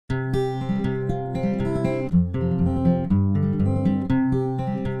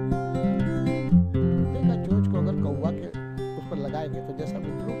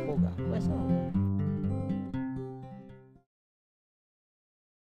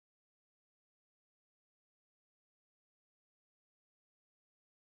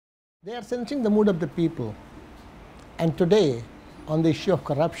They are sensing the mood of the people. And today, on the issue of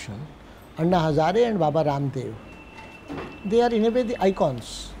corruption, Anna Hazare and Baba Ramdev, they are in a way the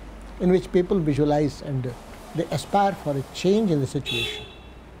icons in which people visualize and they aspire for a change in the situation.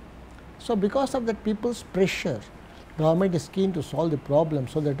 So because of that people's pressure, government is keen to solve the problem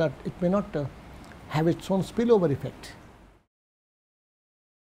so that it may not have its own spillover effect.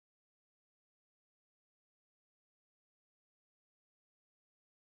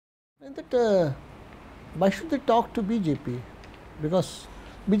 And that why should they talk to BJP? Because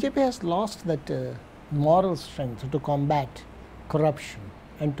BJP has lost that moral strength to combat corruption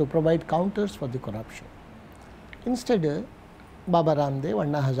and to provide counters for the corruption. Instead, Baba Ramdev,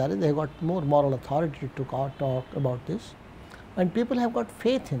 Anna Hazare, they have got more moral authority to talk about this, and people have got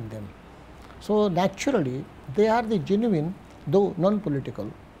faith in them. So naturally, they are the genuine, though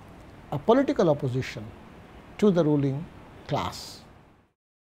non-political, a political opposition to the ruling class.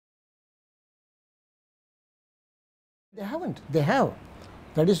 They haven't. They have.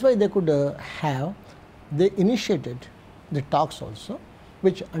 That is why they could have. They initiated the talks also,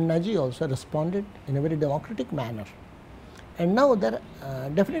 which Annaji also responded in a very democratic manner. And now there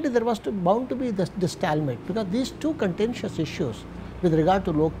definitely there was bound to be this stalemate, because these two contentious issues with regard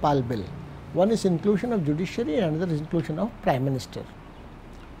to Lokpal bill, one is inclusion of judiciary and another is inclusion of Prime Minister.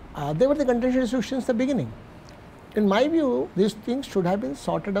 They were the contentious issues since the beginning. In my view, these things should have been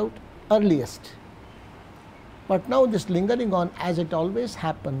sorted out earliest. But now this lingering on, as it always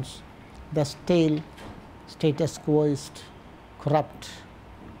happens, the stale, status quoist, corrupt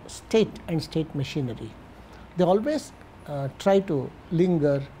state and state machinery. They always try to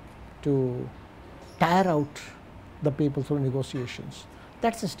linger, to tire out the people through negotiations.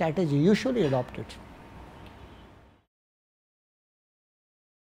 That's a strategy usually adopted.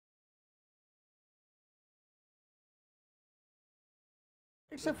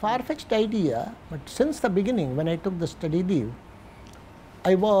 It's a far-fetched idea, but since the beginning, when I took the study leave,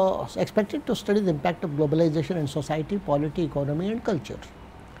 I was expected to study the impact of globalization in society, polity, economy and culture,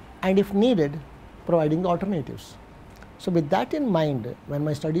 and if needed, providing the alternatives. So with that in mind, when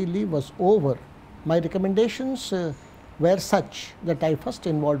my study leave was over, my recommendations were such that I first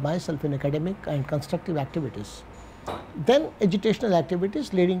involved myself in academic and constructive activities, then educational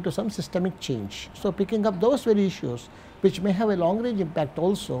activities leading to some systemic change. So picking up those very issues which may have a long range impact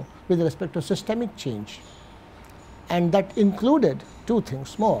also with respect to systemic change. And that included two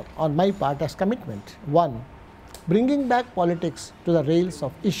things more on my part as commitment. One, bringing back politics to the rails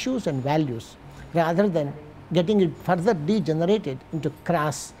of issues and values rather than getting it further degenerated into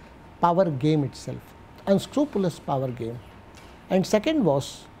crass power game itself, unscrupulous power game. And second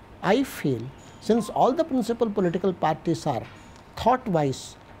was, I feel, since all the principal political parties are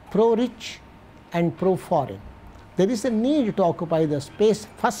thought-wise pro-rich and pro-foreign, there is a need to occupy the space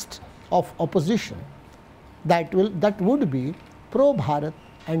first of opposition that would be pro-Bharat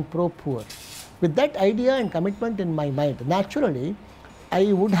and pro-poor. With that idea and commitment in my mind, naturally,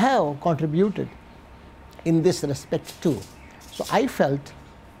 I would have contributed in this respect too. So I felt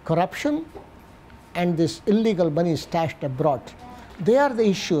corruption and this illegal money stashed abroad, they are the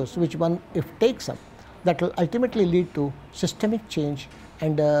issues which one, if takes up, that will ultimately lead to systemic change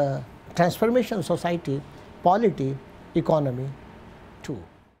and transformation of society, polity, economy too.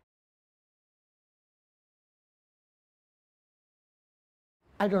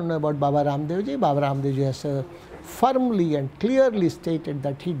 I don't know about Baba Ramdev ji. Baba Ramdev ji has firmly and clearly stated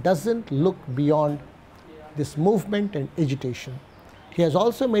that he doesn't look beyond this movement and agitation. He has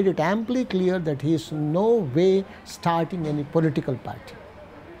also made it amply clear that he is no way starting any political party.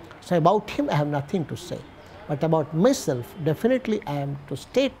 So about him I have nothing to say. But about myself, definitely I am to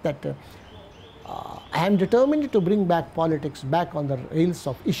state that I am determined to bring back politics back on the rails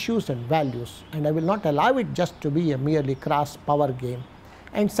of issues and values, and I will not allow it just to be a merely crass power game.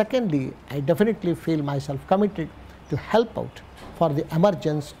 And secondly, I definitely feel myself committed to help out for the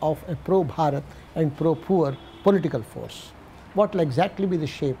emergence of a pro-Bharat and pro-poor political force. What will exactly be the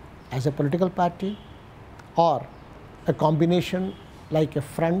shape, as a political party or a combination like a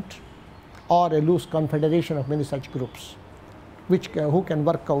front or a loose confederation of many such groups, who can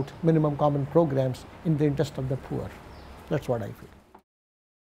work out minimum common programs in the interest of the poor. That's what I feel.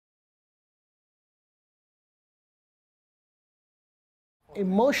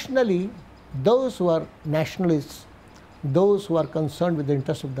 Emotionally, those who are nationalists, those who are concerned with the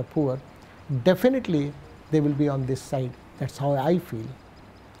interest of the poor, definitely they will be on this side. That's how I feel.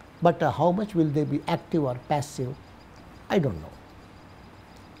 But how much will they be active or passive? I don't know.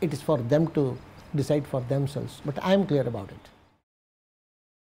 It is for them to decide for themselves, but I am clear about it.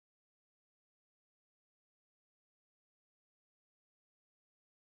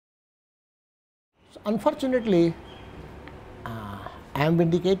 So unfortunately, I am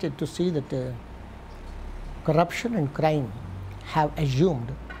vindicated to see that corruption and crime have assumed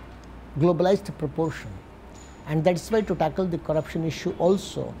globalized proportion, and that is why to tackle the corruption issue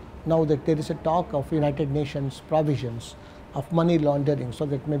also, now that there is a talk of United Nations provisions of money laundering, so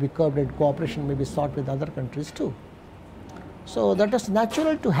that may be curbed and cooperation may be sought with other countries too. So that is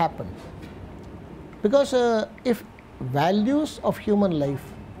natural to happen, because if values of human life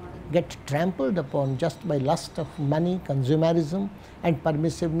get trampled upon just by lust of money, consumerism and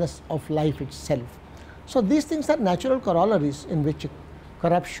permissiveness of life itself. So these things are natural corollaries in which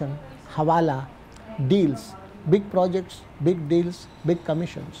corruption, hawala, deals, big projects, big deals, big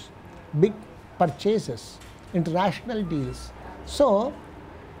commissions, big purchases, international deals. So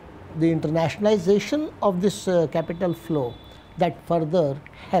the internationalization of this capital flow that further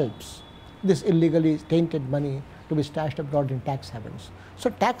helps this illegally tainted money to be stashed abroad in tax havens. So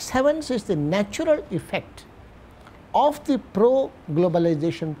tax havens is the natural effect of the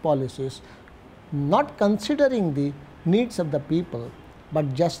pro-globalization policies, not considering the needs of the people,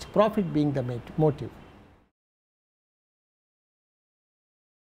 but just profit being the motive.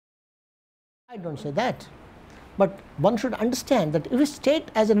 I don't say that, but one should understand that if a state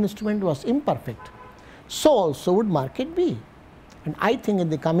as an instrument was imperfect, so also would market be. And I think in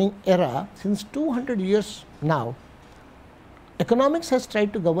the coming era, since 200 years now, economics has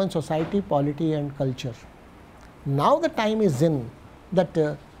tried to govern society, polity and culture. Now the time is in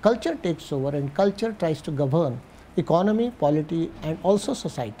that culture takes over and culture tries to govern economy, polity and also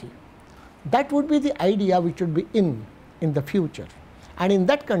society. That would be the idea which would be in the future. And in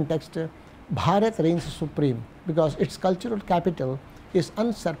that context, Bharat reigns supreme because its cultural capital is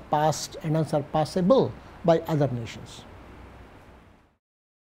unsurpassed and unsurpassable by other nations.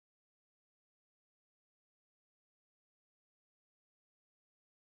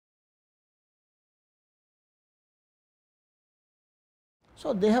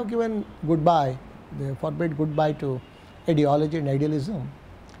 So they have given goodbye, they forbade goodbye to ideology and idealism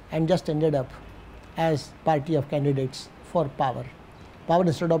and just ended up as party of candidates for power. Power,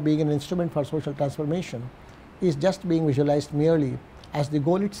 instead of being an instrument for social transformation, is just being visualized merely as the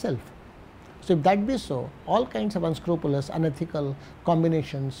goal itself. So if that be so, all kinds of unscrupulous, unethical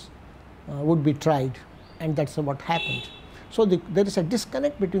combinations would be tried, and that's what happened. So there is a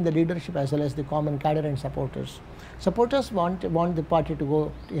disconnect between the leadership as well as the common cadre and supporters. Supporters want the party to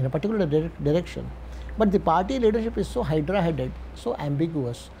go in a particular direction, but the party leadership is so hydra-headed, so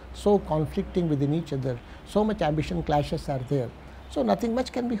ambiguous, so conflicting within each other, so much ambition clashes are there. So nothing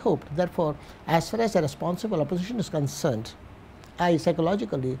much can be hoped. Therefore, as far as a responsible opposition is concerned, I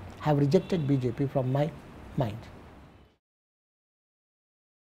psychologically have rejected BJP from my mind.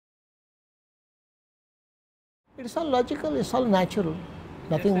 It is all logical, it is all natural.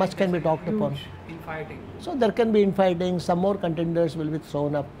 Nothing much can be talked upon. Infighting. So there can be infighting, some more contenders will be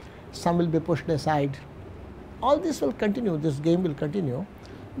thrown up, some will be pushed aside. All this will continue, this game will continue,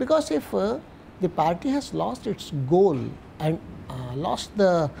 because if the party has lost its goal and lost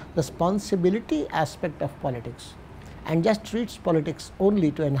the responsibility aspect of politics and just treats politics only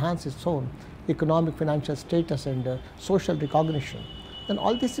to enhance its own economic, financial status and social recognition, then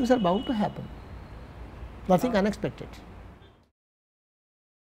all these things are bound to happen. Nothing unexpected.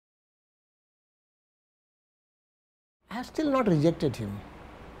 I have still not rejected him,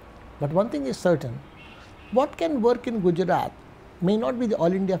 but one thing is certain, what can work in Gujarat may not be the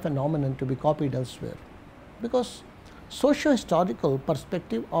all India phenomenon to be copied elsewhere, because socio-historical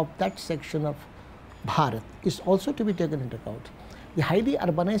perspective of that section of Bharat is also to be taken into account. The highly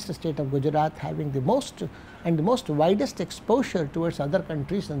urbanized state of Gujarat, having the most widest exposure towards other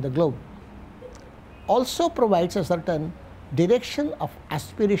countries in the globe, also provides a certain direction of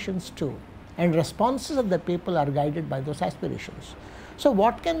aspirations too, and responses of the people are guided by those aspirations. So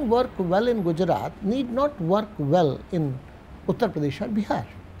what can work well in Gujarat need not work well in Uttar Pradesh or Bihar.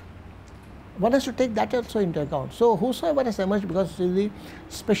 One has to take that also into account. So whosoever has emerged, because the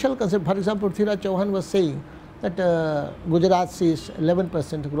special concept, for example, Prithviraj Chauhan was saying that Gujarat sees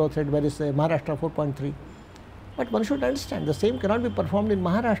 11% growth rate, whereas Maharashtra 4.3. But one should understand the same cannot be performed in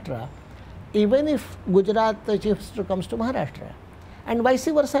Maharashtra, even if Gujarat the chief minister comes to Maharashtra, and vice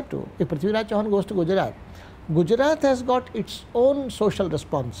versa too. If Prithviraj Chauhan goes to Gujarat, Gujarat has got its own social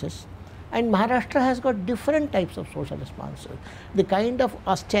responses, and Maharashtra has got different types of social responses. The kind of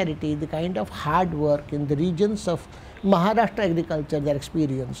austerity, the kind of hard work in the regions of Maharashtra agriculture they are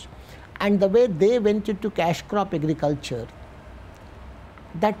experienced, and the way they went into cash crop agriculture,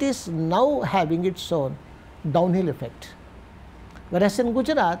 that is now having its own downhill effect. Whereas in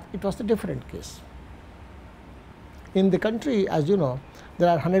Gujarat, it was a different case. In the country, as you know, there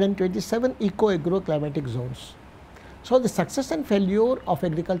are 127 eco-agro-climatic zones. So the success and failure of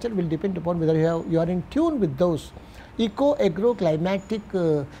agriculture will depend upon whether you are in tune with those eco-agro-climatic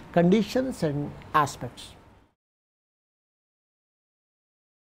conditions and aspects.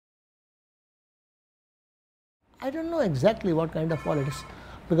 I don't know exactly what kind of politics,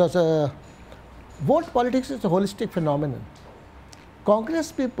 because vote politics is a holistic phenomenon.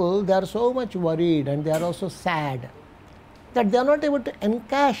 Congress people, they are so much worried and they are also sad that they are not able to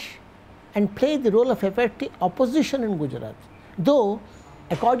encash and play the role of effective opposition in Gujarat. Though,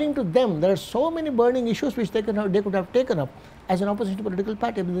 according to them, there are so many burning issues which they could have taken up as an opposition political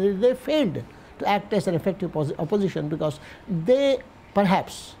party. They failed to act as an effective opposition because they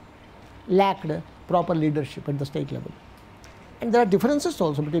perhaps lacked proper leadership at the state level. And there are differences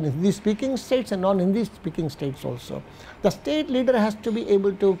also between Hindi speaking states and non-Hindi speaking states also. The state leader has to be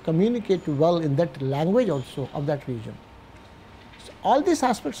able to communicate well in that language also of that region. So all these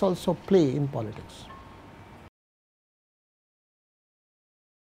aspects also play in politics.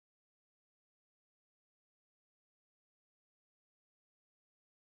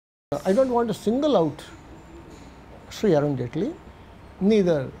 I don't want to single out Sri Arun Jaitley,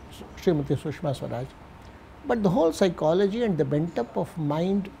 neither Srimati Sushma Swaraj, but the whole psychology and the bent-up of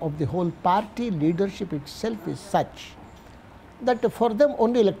mind of the whole party leadership itself is such that for them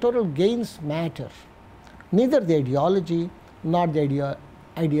only electoral gains matter, neither the ideology nor the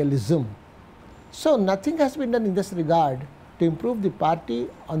idealism. So nothing has been done in this regard to improve the party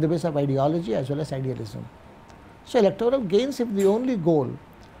on the basis of ideology as well as idealism. So electoral gains if the only goal,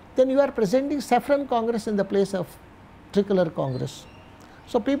 then you are presenting saffron Congress in the place of tricolor Congress.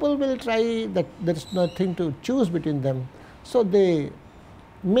 So people will try that there is nothing to choose between them. So they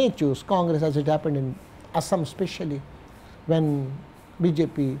may choose Congress, as it happened in Assam especially, when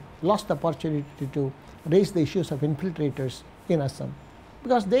BJP lost the opportunity to raise the issues of infiltrators in Assam.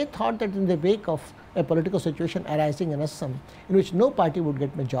 Because they thought that in the wake of a political situation arising in Assam, in which no party would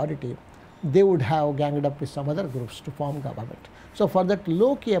get majority, they would have ganged up with some other groups to form government. So for that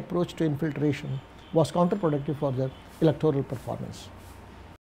low-key approach to infiltration was counterproductive for their electoral performance.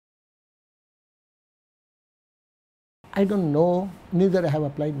 I don't know, neither I have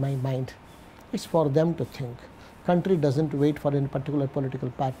applied my mind. It's for them to think. Country doesn't wait for any particular political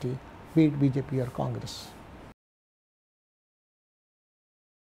party, be it BJP or Congress.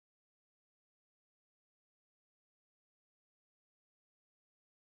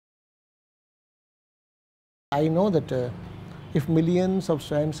 I know that if millions of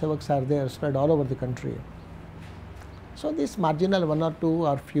Swayamsevaks are there spread all over the country, so these marginal one or two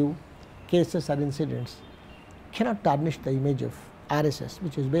or few cases or incidents cannot tarnish the image of RSS,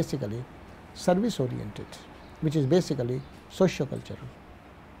 which is basically service-oriented, which is basically socio-cultural.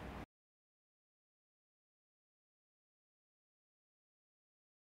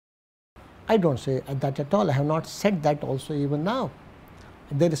 I don't say that at all. I have not said that also even now.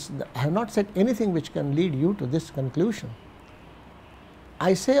 I have not said anything which can lead you to this conclusion.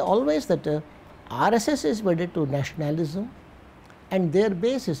 I say always that RSS is wedded to nationalism and their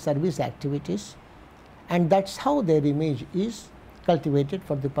base is service activities, and that's how their image is cultivated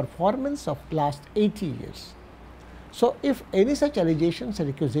for the performance of last 80 years. So if any such allegations or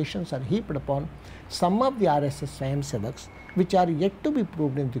accusations are heaped upon some of the RSS Swayamsevaks which are yet to be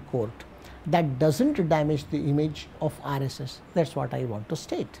proved in the court, that doesn't damage the image of RSS. That's what I want to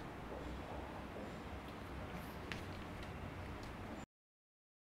state.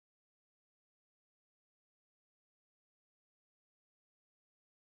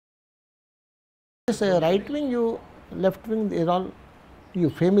 This right wing, left wing, they're all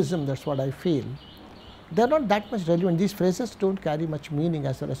euphemism, that's what I feel. They're not that much relevant. These phrases don't carry much meaning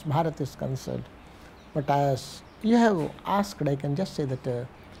as far as Bharat is concerned. But as you have asked, I can just say that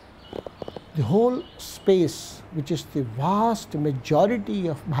the whole space, which is the vast majority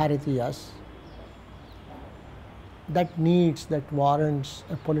of Bharatiyas, that warrants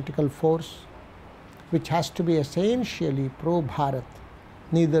a political force which has to be essentially pro-Bharat,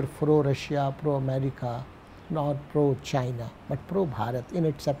 neither pro-Russia, pro-America, nor pro-China, but pro-Bharat in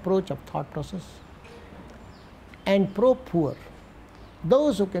its approach of thought process, and pro-poor,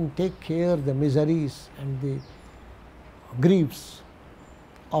 those who can take care of the miseries and the griefs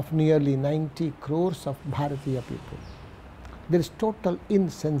of nearly 90 crores of Bharatiya people. There is total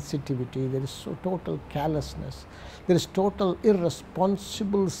insensitivity, there is total callousness, there is total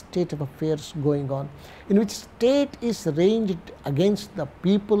irresponsible state of affairs going on, in which state is ranged against the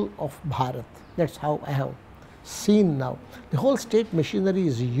people of Bharat. That's how I have seen now. The whole state machinery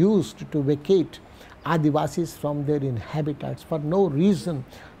is used to vacate Adivasis from their inhabitants for no reason,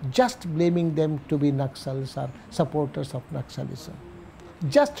 just blaming them to be Naxals or supporters of Naxalism,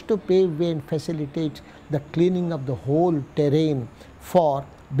 just to pave way and facilitate the cleaning of the whole terrain for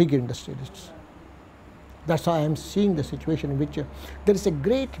big industrialists. That's how I am seeing the situation in which there is a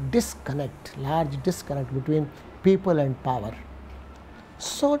great disconnect, large disconnect between people and power.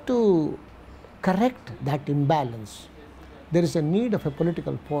 So to correct that imbalance, there is a need of a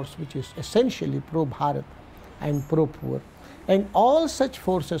political force which is essentially pro-Bharat and pro-poor. And all such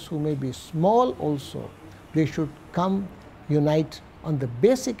forces who may be small also, they should come unite on the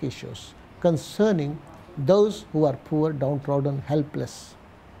basic issues concerning those who are poor, downtrodden, helpless.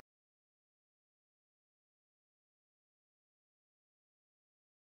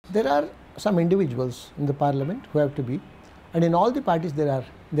 There are some individuals in the parliament who have to be, and in all the parties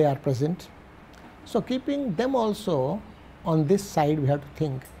they are present. So keeping them also on this side, we have to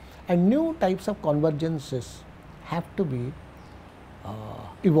think, and new types of convergences have to be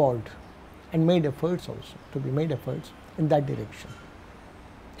evolved and made efforts also, to be made efforts in that direction.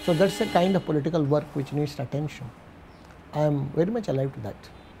 So that's a kind of political work which needs attention. I am very much alive to that.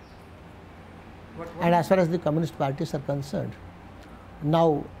 And as far as the communist parties are concerned,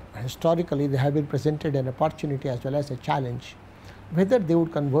 now historically they have been presented an opportunity as well as a challenge, whether they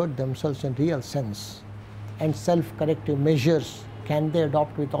would convert themselves in real sense, and self-corrective measures can they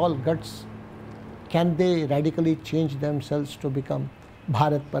adopt with all guts, can they radically change themselves to become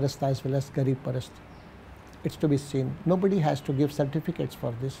Bharat Parast as well as Garib Parast. It's to be seen. Nobody has to give certificates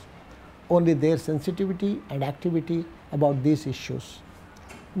for this. Only their sensitivity and activity about these issues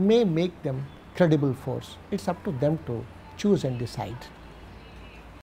may make them credible force. It's up to them to choose and decide.